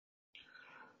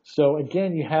So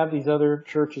again, you have these other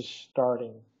churches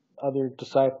starting, other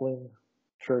discipling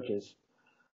churches.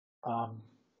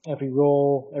 If we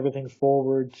roll everything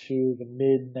forward to the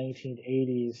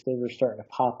mid-1980s, they were starting to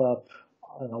pop up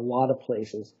in a lot of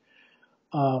places.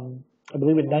 I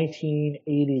believe in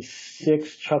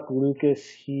 1986, Chuck Lucas,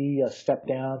 he stepped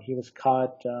down. He was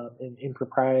caught in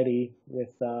impropriety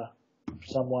with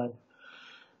someone.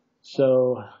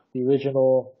 So the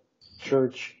original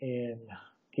church in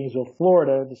Gainesville,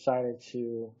 Florida, decided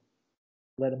to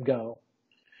let him go.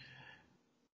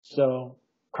 So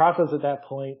Crossroads at that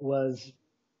point was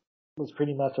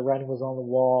pretty much, the writing was on the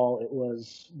wall. It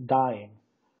was dying.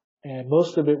 And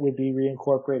most of it would be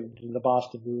reincorporated into the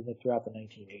Boston movement throughout the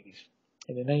 1980s.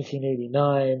 And in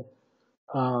 1989,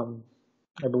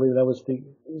 I believe that was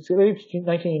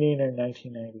 1989 or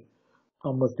 1990,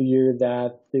 was the year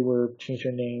that they were changed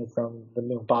their name from the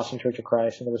Boston Church of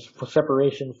Christ, and there was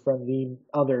separation from the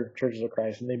other Churches of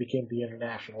Christ, and they became the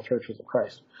International Churches of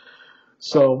Christ.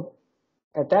 So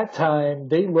at that time,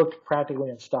 they looked practically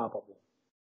unstoppable.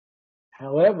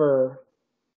 However,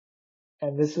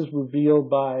 and this is revealed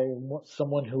by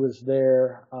someone who was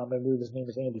there, I believe his name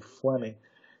is Andy Fleming.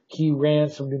 He ran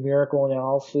some numerical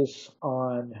analysis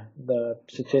on the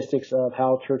statistics of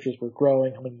how churches were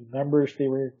growing, how many members they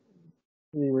were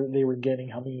getting,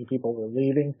 how many people were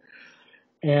leaving.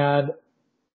 And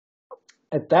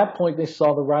at that point, they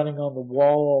saw the writing on the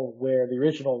wall where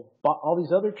all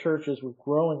these other churches were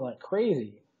growing like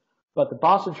crazy, but the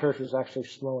Boston church was actually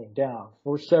slowing down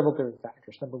for several different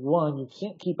factors. Number one, you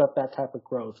can't keep up that type of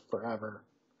growth forever.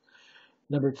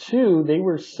 Number two, they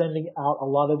were sending out a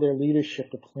lot of their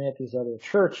leadership to plant these other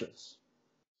churches.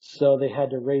 So they had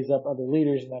to raise up other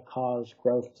leaders, and that caused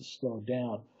growth to slow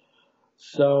down.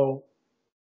 So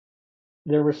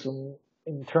there was some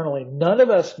internally, none of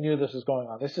us knew this was going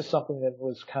on. This is something that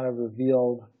was kind of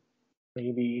revealed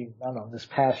maybe, I don't know, this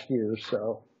past year or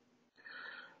so.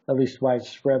 At least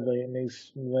widespreadly, it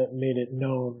made it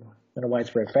known in a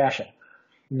widespread fashion.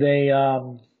 They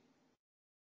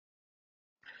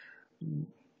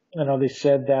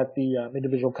said that the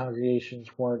individual congregations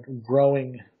weren't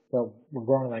growing, were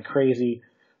growing like crazy.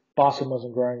 Boston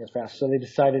wasn't growing as fast. So they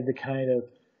decided to kind of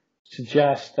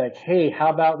suggest like, hey, how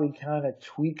about we kind of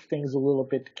tweak things a little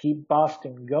bit to keep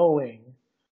Boston going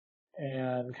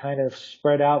and kind of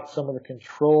spread out some of the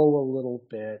control a little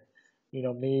bit,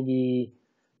 maybe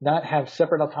not have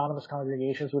separate autonomous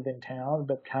congregations within town,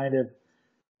 but kind of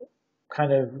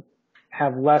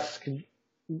have less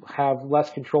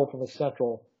control from the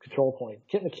central control point.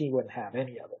 Kit McKee wouldn't have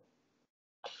any of it.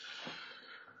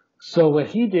 So what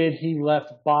he did, he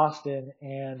left Boston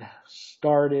and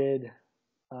started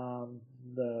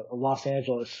the Los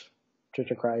Angeles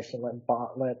Church of Christ and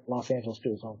let Los Angeles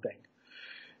do its own thing.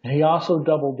 And he also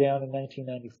doubled down in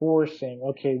 1994, saying,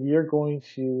 okay, we are going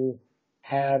to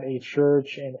have a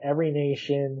church in every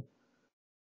nation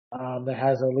that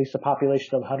has at least a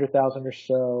population of 100,000 or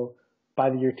so by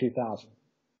the year 2000.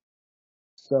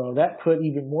 So that put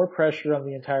even more pressure on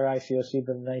the entire ICOC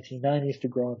than the 1990s to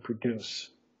grow and produce.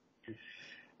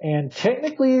 And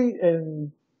technically,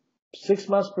 in 6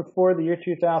 months before the year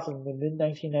 2000, in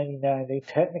mid-1999, they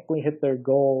technically hit their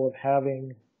goal of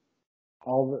having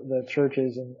all the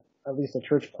churches, and at least a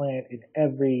church plant in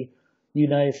every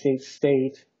United States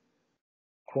state,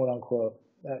 quote unquote.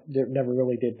 That never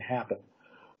really did happen.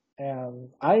 And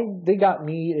they got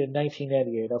me in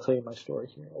 1998. I'll tell you my story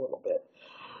here in a little bit.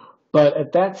 But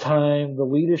at that time, the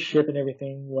leadership and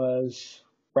everything was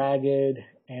ragged,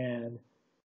 and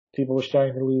people were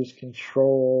starting to lose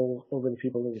control over the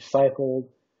people they discipled,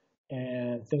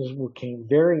 and things became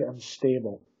very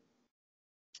unstable.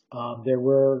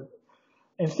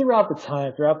 And throughout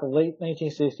the late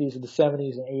 1960s and the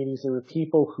 70s and 80s, there were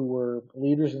people who were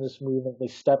leaders in this movement. They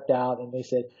stepped out and they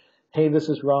said, hey, this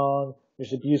is wrong.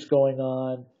 There's abuse going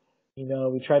on.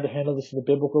 We tried to handle this in the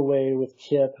biblical way with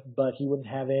Kip, but he wouldn't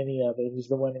have any of it. He's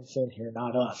the one in sin here,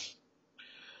 not us.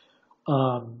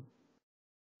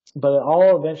 But it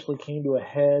all eventually came to a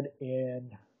head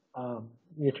in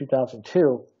year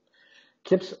 2002.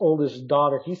 Kip's oldest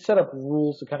daughter, he set up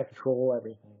rules to kind of control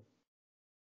everything.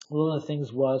 One of the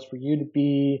things was for you to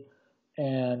be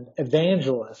an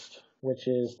evangelist, which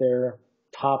is their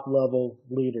top level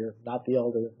leader, not the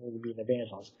elder, to be an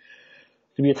evangelist.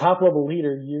 To be a top level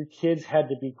leader, your kids had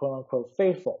to be quote unquote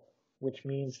faithful, which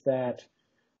means that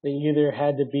they either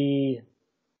had to be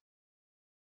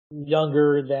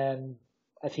younger than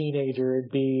a teenager and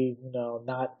be,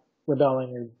 not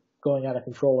rebelling or going out of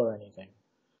control or anything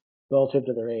relative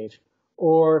to their age.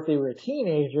 Or if they were a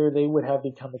teenager, they would have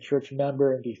become a church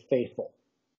member and be faithful.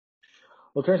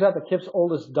 Well, it turns out that Kip's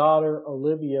oldest daughter,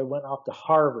 Olivia, went off to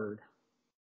Harvard.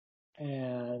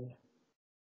 And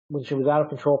when she was out of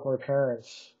control from her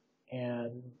parents,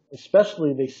 and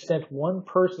especially they sent one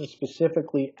person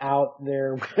specifically out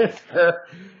there with her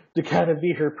to kind of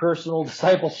be her personal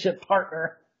discipleship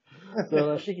partner,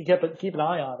 so she could keep an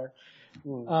eye on her.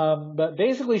 But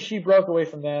basically, she broke away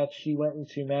from that. She went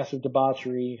into massive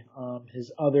debauchery.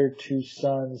 His other two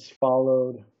sons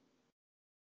followed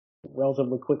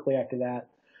relatively quickly after that.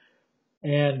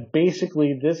 And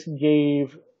basically, this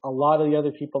gave a lot of the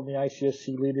other people in the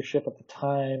ICOC leadership at the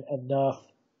time enough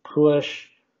push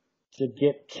to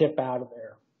get Kip out of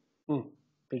there.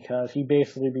 Because he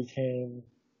basically became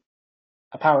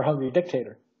a power-hungry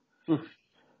dictator.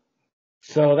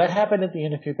 So that happened at the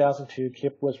end of 2002.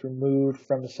 Kip was removed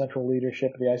from the central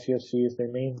leadership of the ICOC as their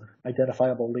main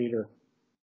identifiable leader.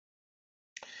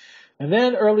 And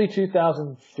then early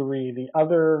 2003,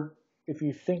 if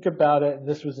you think about it, and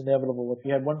this was inevitable, if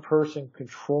you had one person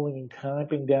controlling and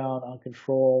clamping down on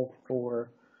control for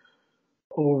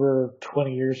over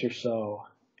 20 years or so,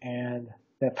 and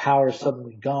that power is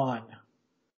suddenly gone,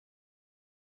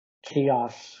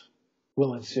 chaos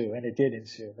will ensue, and it did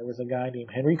ensue. There was a guy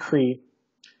named Henry Crete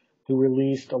who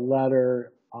released a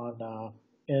letter on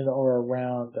in or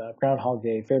around Groundhog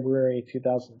Day, February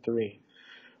 2003,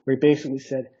 where he basically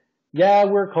said, yeah,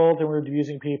 we're cold and we're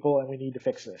abusing people and we need to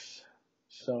fix this.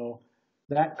 So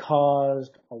that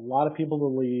caused a lot of people to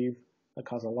leave. That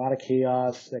caused a lot of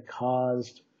chaos. That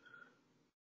caused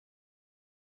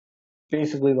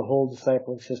basically the whole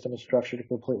discipling system and structure to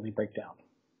completely break down.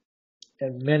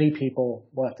 And many people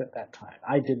left at that time.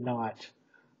 I did not,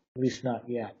 at least not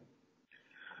yet.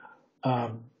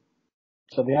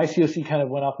 So the ICOC kind of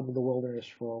went off into the wilderness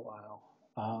for a while.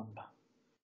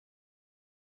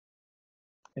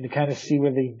 And to kind of see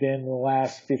where they've been in the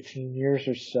last 15 years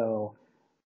or so,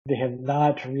 they have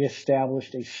not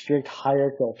reestablished a strict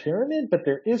hierarchical pyramid, but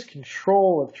there is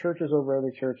control of churches over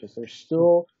other churches. There's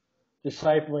still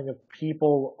discipling of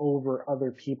people over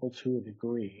other people to a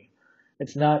degree.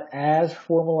 It's not as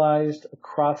formalized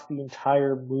across the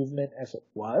entire movement as it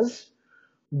was,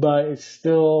 but it's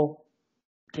still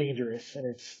dangerous and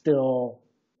it's still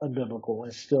unbiblical and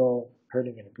it's still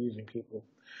hurting and abusing people.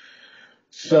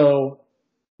 So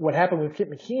what happened with Kip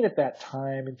McKean at that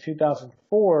time in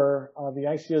 2004, the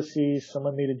ICOC,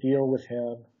 someone made a deal with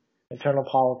him, internal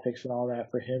politics and all that,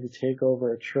 for him to take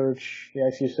over a church, the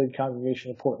ICOC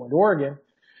congregation in Portland, Oregon.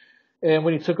 And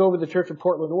when he took over the church in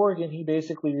Portland, Oregon, he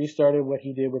basically restarted what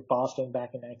he did with Boston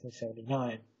back in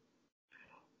 1979.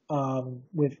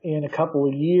 Within a couple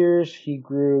of years, he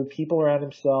grew people around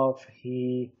himself.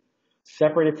 He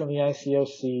separated from the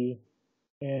ICOC,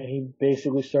 and he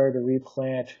basically started to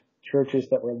replant churches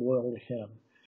that were loyal to him.